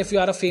example, if you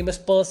are a famous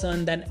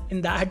person, then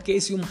in that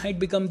case you might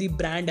become the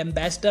brand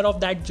ambassador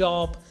of that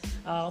job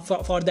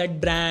for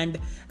that brand.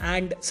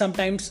 And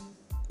sometimes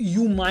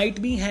you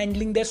might be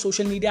handling their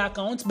social media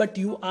accounts, but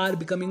you are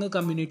becoming a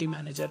community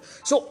manager.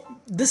 So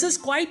this is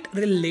quite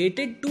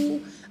related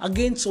to,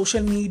 again,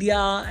 social media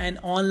and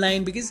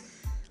online, because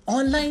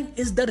online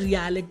is the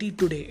reality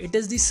today. It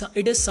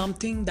is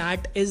something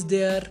that is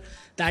there,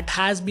 that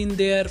has been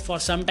there for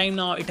some time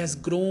now. It has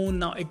grown.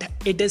 Now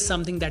it is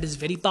something that is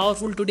very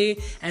powerful today,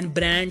 and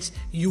brands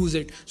use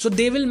it. So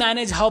they will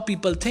manage how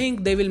people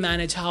think. They will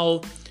manage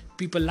how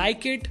people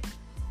like it.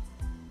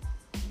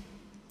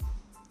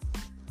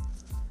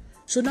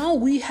 So now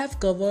we have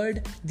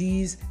covered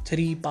these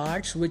three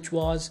parts, which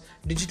was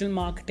digital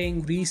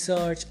marketing,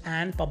 research,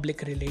 and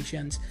public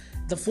relations.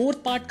 The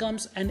fourth part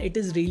comes, and it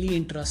is really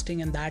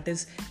interesting, and that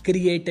is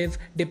creative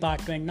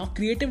department. Now,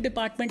 creative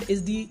department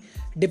is the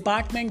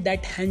department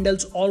that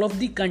handles all of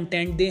the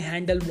content. They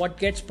handle what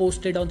gets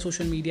posted on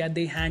social media.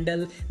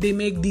 They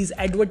make these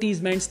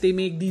advertisements, they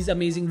make these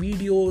amazing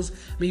videos,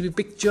 maybe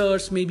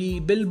pictures, maybe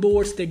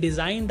billboards. They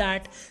design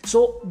that.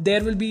 So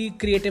there will be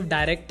creative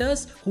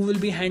directors who will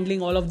be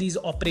handling all of these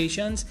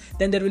operations.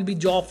 Then there will be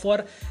job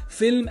for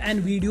film and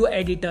video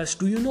editors.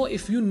 Do you know,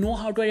 if you know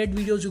how to edit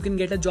videos, you can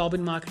get a job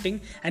in marketing,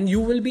 and you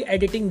will be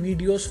editing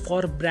videos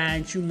for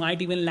brands. You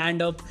might even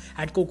land up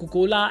at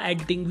Coca-Cola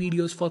editing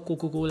videos for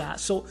Coca-Cola.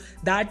 So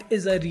that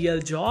is a real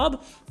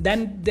job.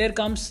 Then there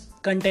comes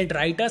content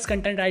writers.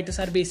 Content writers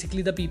are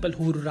basically the people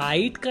who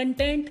write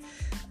content.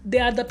 They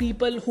are the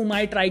people who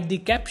might write the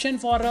caption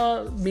for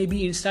a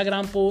maybe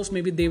Instagram post.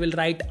 Maybe they will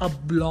write a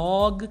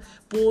blog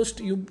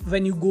post.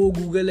 When you go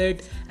Google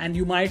it, and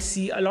you might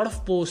see a lot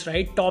of posts,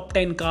 right? Top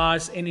 10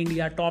 cars in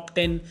India, top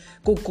 10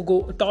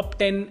 top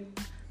 10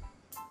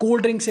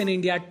 cold drinks in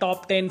India,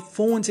 top 10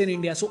 phones in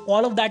India. So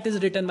all of that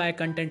is written by a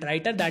content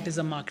writer. That is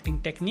a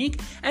marketing technique.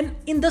 And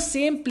in the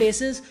same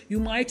places, you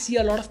might see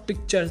a lot of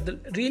pictures, the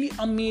really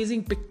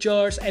amazing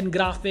pictures and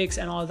graphics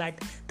and all that.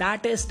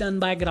 That is done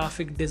by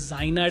graphic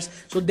designers.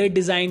 So they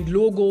design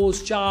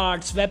logos,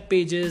 charts, web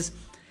pages,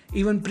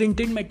 even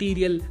printed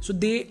material. So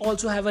they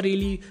also have a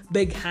really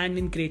big hand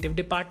in creative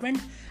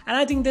department. And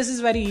I think this is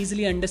very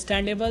easily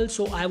understandable,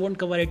 so I won't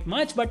cover it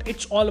much, but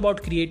it's all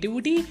about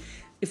creativity.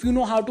 If you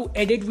know how to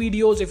edit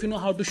videos, if you know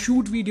how to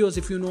shoot videos,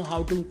 if you know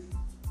how to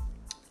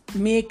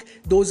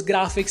make those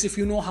graphics, if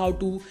you know how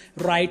to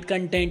write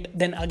content,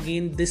 then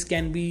again, this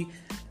can be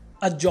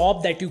a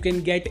job that you can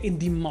get in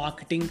the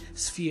marketing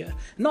sphere.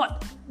 Now,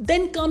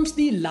 then comes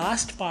the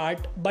last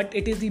part, but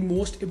it is the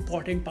most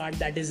important part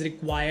that is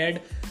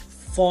required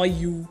for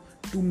you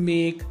to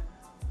make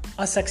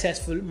a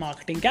successful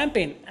marketing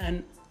campaign.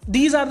 And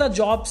these are the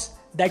jobs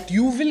that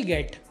you will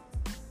get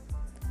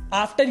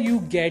after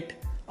you get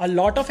a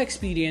lot of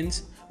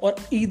experience, or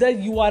either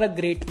you are a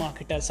great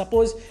marketer.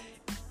 Suppose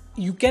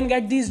you can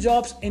get these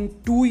jobs in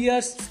 2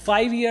 years,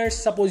 5 years.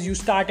 Suppose you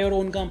start your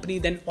own company,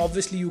 then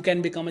obviously you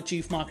can become a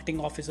chief marketing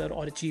officer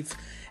or a chief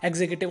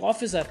executive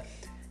officer.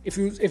 If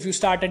you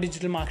start a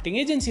digital marketing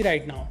agency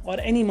right now, or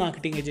any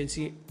marketing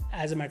agency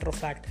as a matter of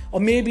fact, or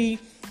maybe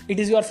it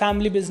is your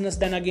family business,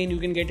 then again you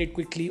can get it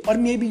quickly. Or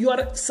maybe you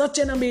are such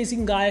an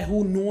amazing guy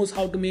who knows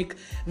how to make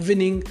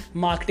winning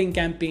marketing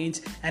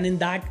campaigns, and in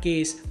that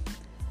case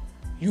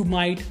you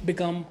might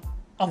become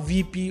a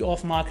VP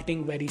of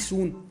marketing very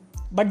soon.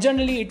 But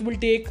generally it will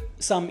take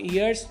some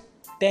years,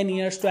 10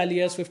 years, 12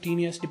 years, 15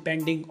 years,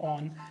 depending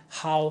on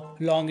how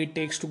long it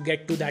takes to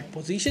get to that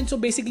position. So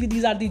basically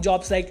these are the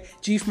jobs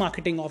like chief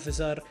marketing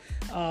officer,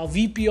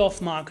 VP of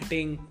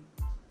marketing,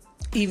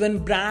 even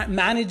brand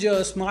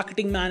managers,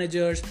 marketing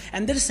managers,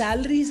 and their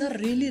salaries are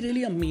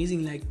really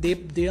amazing. Like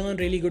they earn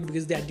really good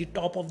because they're at the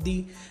top of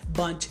the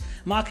bunch.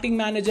 Marketing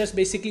managers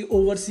basically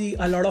oversee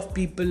a lot of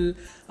people,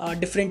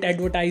 different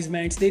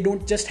advertisements. They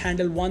don't just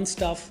handle one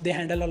stuff, they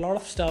handle a lot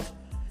of stuff.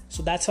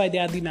 So that's why they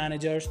are the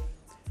managers.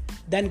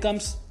 Then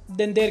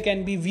there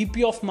can be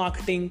VP of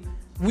marketing.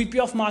 VP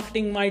of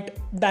marketing might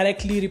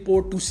directly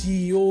report to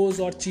CEOs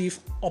or chief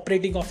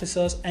operating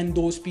officers and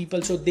those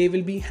people. So they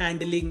will be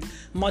handling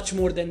much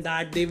more than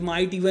that. They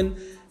might even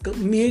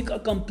make a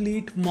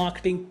complete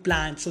marketing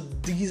plan. So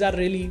these are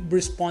really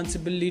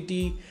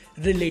responsibility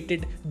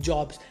related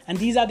jobs. And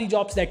these are the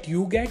jobs that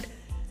you get.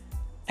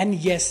 And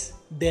yes,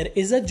 there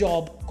is a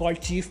job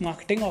called Chief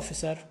Marketing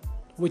Officer,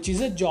 which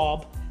is a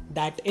job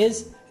that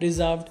is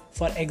reserved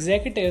for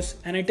executives,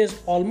 and it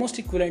is almost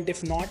equivalent,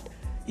 if not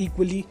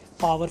equally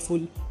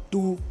powerful,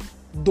 to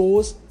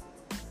those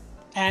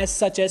as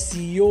such as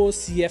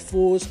CEOs,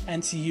 CFOs,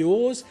 and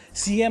CEOs.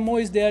 CMO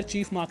is their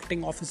Chief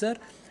Marketing Officer,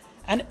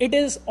 and it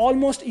is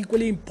almost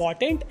equally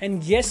important.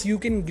 And yes, you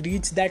can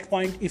reach that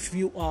point if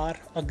you are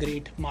a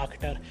great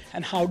marketer.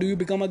 And how do you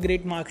become a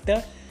great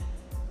marketer?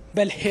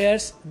 Well,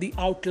 here's the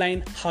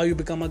outline how you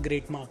become a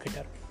great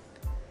marketer.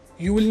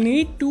 You will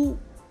need to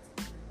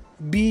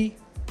be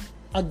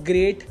a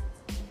great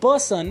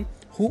person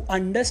who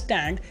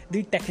understand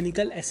the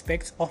technical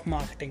aspects of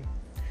marketing.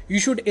 You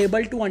should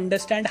able to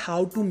understand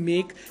how to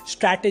make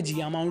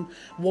strategy amount,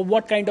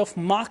 what kind of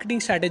marketing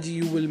strategy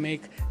you will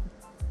make.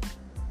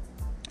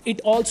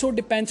 It also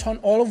depends on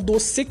all of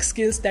those 6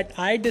 skills that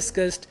I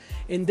discussed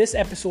in this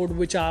episode,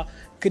 which are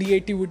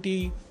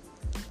creativity,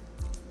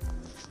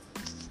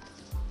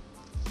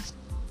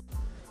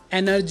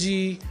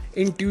 energy,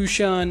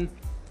 intuition,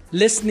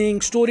 listening,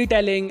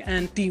 storytelling,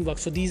 and teamwork.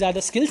 So these are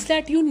the skills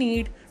that you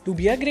need to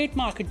be a great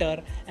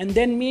marketer. And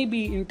then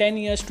maybe in 10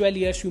 years, 12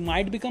 years, you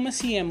might become a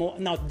CMO.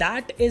 Now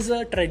that is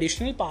a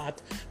traditional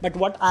path. But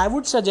what I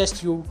would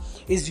suggest you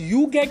is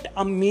you get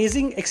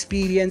amazing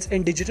experience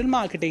in digital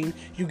marketing.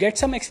 You get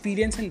some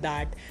experience in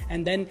that.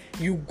 And then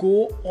you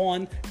go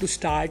on to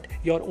start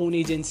your own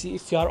agency.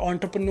 If you are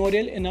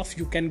entrepreneurial enough,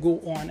 you can go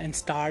on and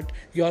start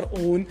your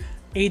own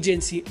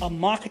agency, a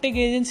marketing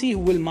agency who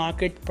will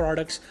market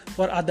products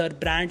for other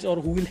brands or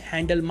who will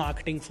handle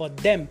marketing for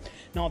them.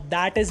 Now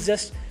that is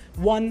just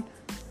one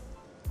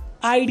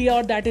idea,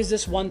 or that is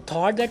just one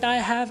thought that I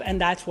have,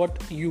 and that's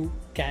what you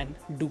can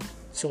do.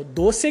 So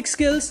those 6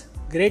 skills: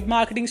 great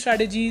marketing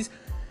strategies,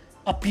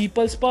 a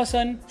people's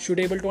person, should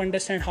able to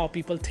understand how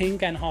people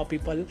think and how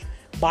people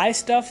buy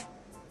stuff,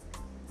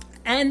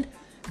 and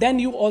then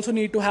you also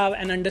need to have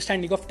an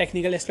understanding of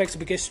technical aspects,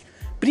 because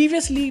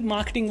previously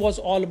marketing was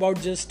all about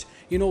just,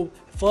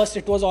 first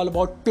it was all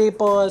about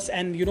papers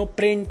and,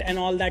 print and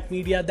all that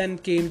media. Then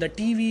came the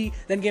TV,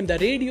 then came the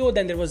radio,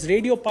 then there was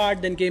radio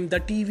part, then came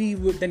the TV,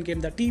 then came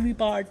the TV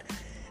part,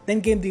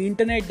 then came the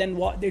internet, then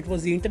it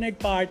was the internet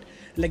part,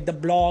 like the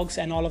blogs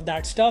and all of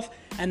that stuff.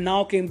 And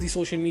now came the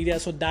social media.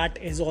 So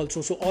that is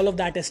also, so all of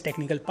that is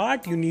technical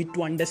part. You need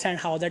to understand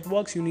how that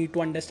works. You need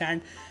to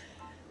understand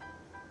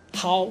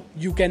how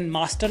you can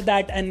master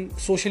that. And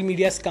social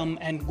medias come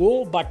and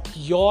go, but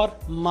your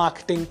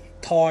marketing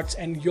thoughts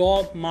and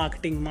your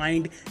marketing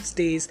mind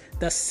stays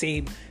the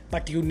same.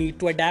 But you need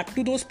to adapt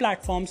to those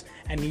platforms,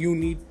 and you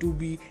need to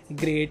be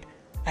great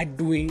at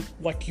doing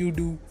what you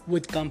do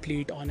with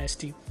complete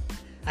honesty.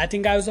 I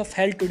think I was of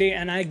help today,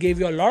 and I gave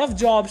you a lot of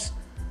jobs.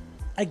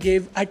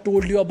 I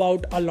told you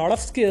about a lot of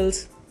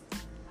skills,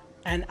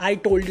 and I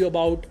told you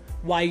about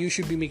why you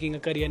should be making a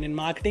career in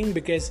marketing,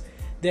 because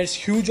there's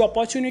huge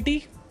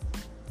opportunity.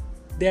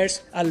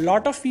 There's a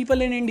lot of people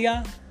in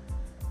India,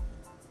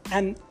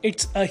 and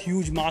it's a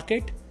huge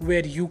market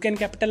where you can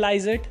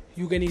capitalize it.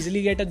 You can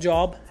easily get a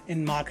job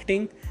in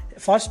marketing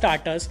for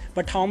starters,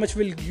 but how much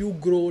will you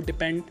grow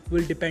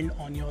will depend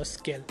on your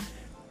skill.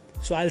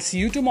 So I'll see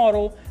you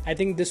tomorrow. I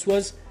think this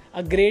was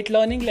a great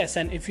learning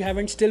lesson. If you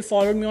haven't still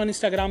followed me on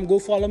Instagram, go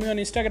follow me on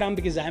Instagram,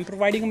 because I am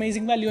providing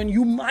amazing value, and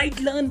you might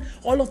learn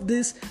all of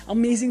this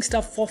amazing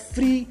stuff for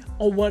free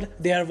over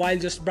there while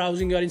just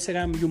browsing your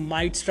Instagram. You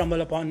might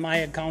stumble upon my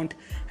account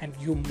and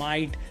you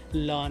might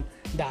learn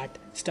that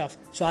stuff.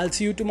 So I'll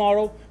see you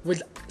tomorrow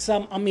with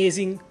some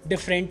amazing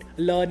different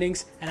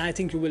learnings, and I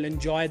think you will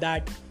enjoy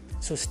that.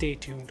 So stay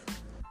tuned.